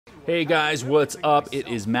Hey guys, what's up? It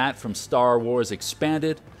is Matt from Star Wars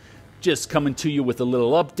Expanded. Just coming to you with a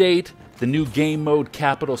little update. The new game mode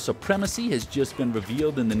Capital Supremacy has just been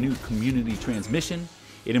revealed in the new community transmission.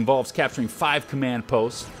 It involves capturing 5 command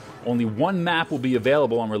posts. Only 1 map will be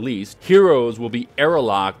available on release. Heroes will be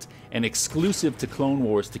error-locked and exclusive to Clone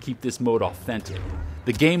Wars to keep this mode authentic.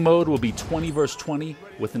 The game mode will be 20 vs 20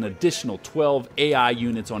 with an additional 12 AI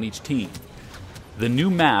units on each team. The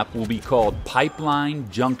new map will be called Pipeline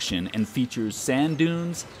Junction and features sand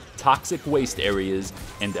dunes, toxic waste areas,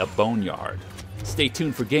 and a boneyard. Stay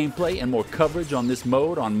tuned for gameplay and more coverage on this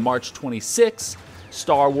mode on March 26.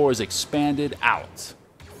 Star Wars Expanded out.